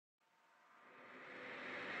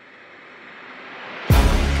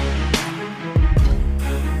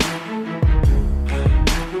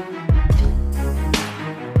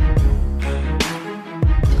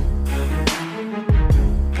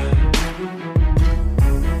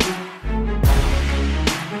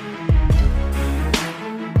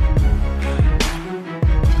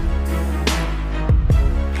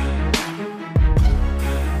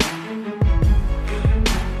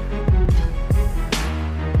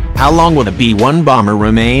How long will the B-1 bomber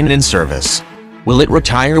remain in service? Will it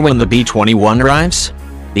retire when the B-21 arrives?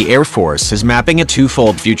 The Air Force is mapping a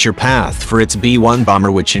twofold future path for its B-1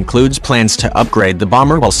 bomber, which includes plans to upgrade the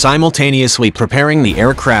bomber while simultaneously preparing the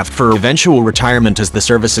aircraft for eventual retirement as the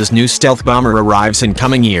service's new stealth bomber arrives in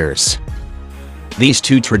coming years. These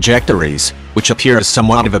two trajectories, which appear as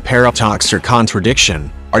somewhat of a paradox or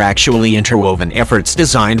contradiction, are actually interwoven efforts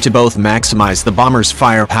designed to both maximize the bomber's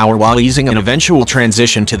firepower while easing an eventual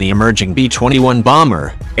transition to the emerging B-21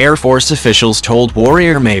 bomber, Air Force officials told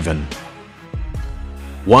Warrior Maven.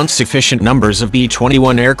 Once sufficient numbers of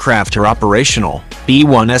B-21 aircraft are operational,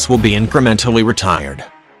 B-1s will be incrementally retired.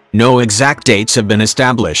 No exact dates have been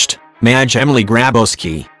established, Maj Emily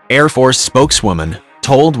Grabowski, Air Force spokeswoman,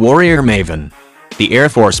 told Warrior Maven. The Air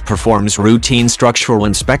Force performs routine structural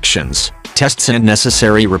inspections, tests and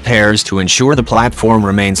necessary repairs to ensure the platform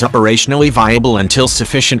remains operationally viable until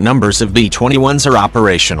sufficient numbers of B-21s are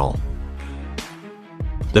operational.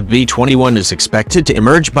 The B-21 is expected to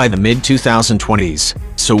emerge by the mid-2020s,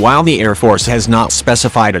 so while the Air Force has not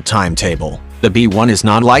specified a timetable, the B-1 is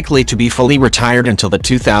not likely to be fully retired until the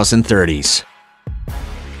 2030s.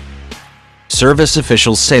 Service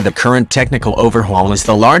officials say the current technical overhaul is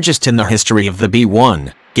the largest in the history of the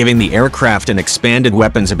B-1, giving the aircraft an expanded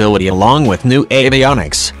weapons ability along with new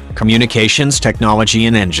avionics, communications technology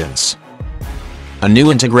and engines. A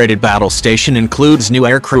new integrated battle station includes new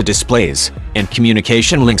aircrew displays and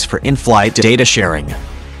communication links for in-flight data sharing.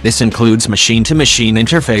 This includes machine-to-machine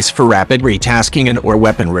interface for rapid retasking and/or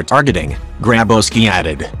weapon retargeting, Grabowski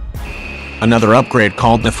added. Another upgrade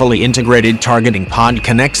called the Fully Integrated Targeting Pod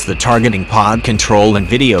connects the targeting pod control and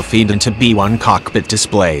video feed into B-1 cockpit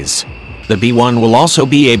displays. The B-1 will also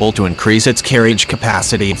be able to increase its carriage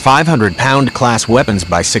capacity of 500-pound class weapons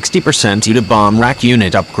by 60% due to bomb rack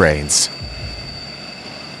unit upgrades.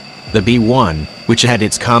 The B-1, which had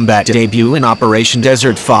its combat debut in Operation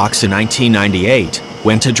Desert Fox in 1998,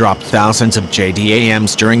 went to drop thousands of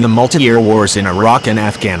JDAMs during the multi-year wars in Iraq and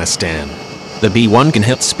Afghanistan. The B-1 can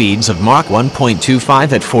hit speeds of Mach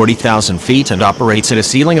 1.25 at 40,000 feet and operates at a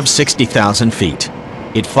ceiling of 60,000 feet.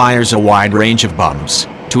 It fires a wide range of bombs,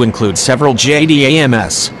 to include several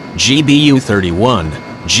JDAMs, GBU-31,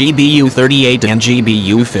 GBU-38 and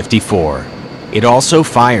GBU-54. It also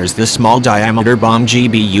fires the small-diameter bomb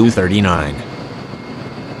GBU-39.